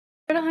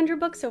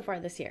100 books so far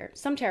this year.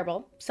 Some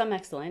terrible, some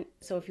excellent.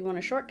 So if you want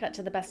a shortcut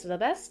to the best of the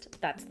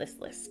best, that's this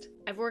list.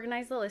 I've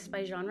organized the list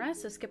by genre,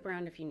 so skip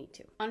around if you need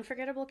to.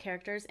 Unforgettable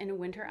characters in a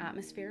winter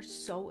atmosphere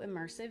so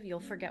immersive you'll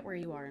forget where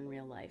you are in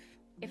real life.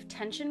 If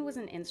tension was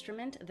an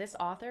instrument, this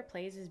author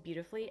plays as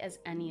beautifully as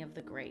any of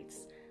the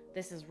greats.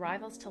 This is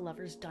Rivals to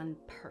Lovers done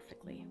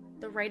perfectly.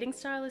 The writing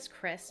style is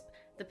crisp,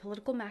 the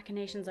political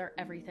machinations are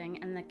everything,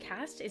 and the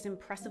cast is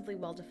impressively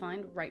well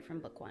defined right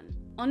from book one.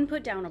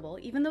 Unputdownable,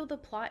 even though the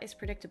plot is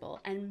predictable,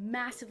 and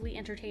massively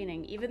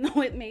entertaining, even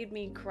though it made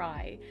me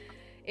cry.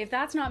 If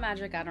that's not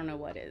magic, I don't know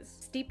what is.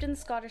 Steeped in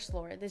Scottish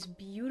lore, this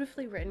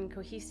beautifully written,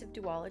 cohesive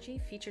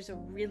duology features a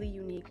really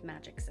unique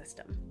magic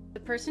system. The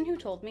person who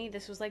told me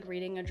this was like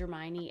reading a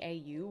Hermione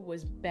AU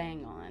was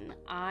bang on.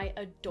 I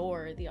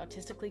adore the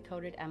autistically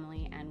coded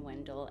Emily and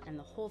Wendell, and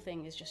the whole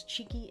thing is just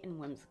cheeky and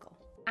whimsical.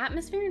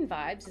 Atmosphere and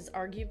vibes is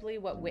arguably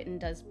what Witten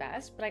does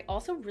best, but I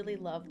also really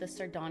love the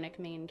sardonic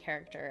main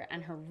character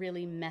and her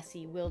really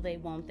messy will they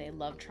won't they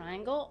love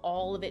triangle,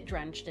 all of it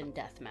drenched in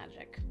death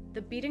magic.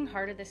 The beating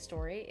heart of this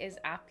story is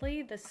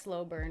aptly the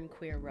slow burn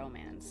queer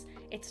romance.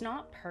 It's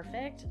not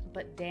perfect,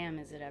 but damn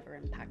is it ever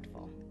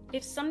impactful.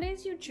 If some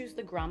days you choose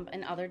the grump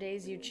and other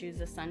days you choose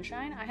the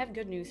sunshine, I have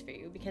good news for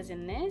you, because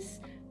in this,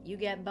 you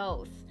get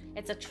both.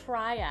 It's a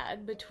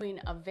triad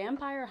between a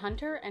vampire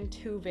hunter and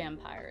two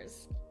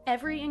vampires.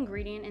 Every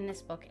ingredient in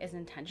this book is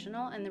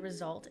intentional, and the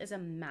result is a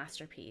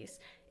masterpiece.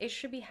 It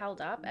should be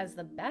held up as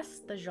the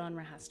best the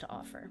genre has to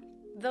offer.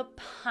 The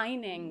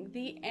pining,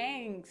 the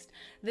angst.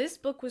 This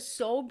book was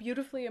so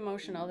beautifully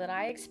emotional that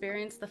I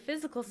experienced the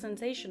physical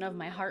sensation of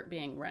my heart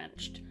being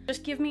wrenched.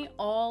 Just give me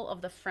all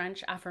of the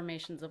French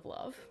affirmations of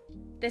love.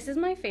 This is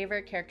my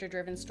favorite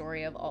character-driven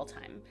story of all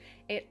time.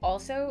 It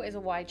also is a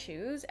why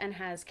choose and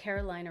has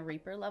Carolina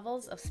Reaper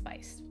levels of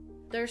spice.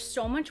 There's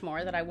so much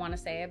more that I want to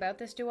say about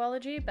this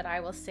duology, but I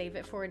will save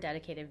it for a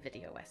dedicated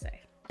video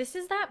essay. This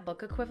is that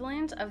book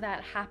equivalent of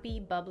that happy,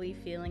 bubbly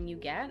feeling you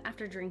get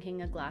after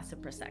drinking a glass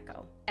of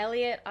Prosecco.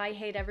 Elliot, I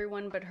hate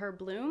everyone but her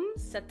bloom,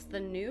 sets the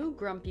new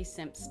grumpy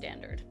simp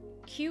standard.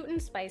 Cute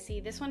and spicy,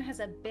 this one has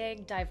a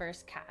big,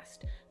 diverse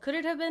cast. Could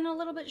it have been a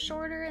little bit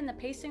shorter and the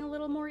pacing a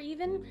little more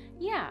even?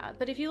 Yeah,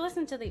 but if you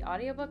listen to the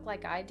audiobook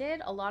like I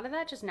did, a lot of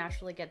that just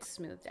naturally gets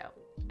smoothed out.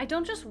 I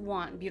don't just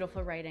want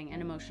beautiful writing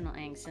and emotional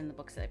angst in the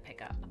books that I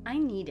pick up. I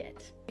need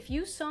it. If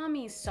you saw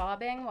me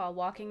sobbing while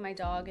walking my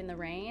dog in the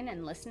rain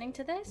and listening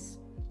to this,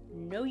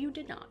 no you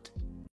did not.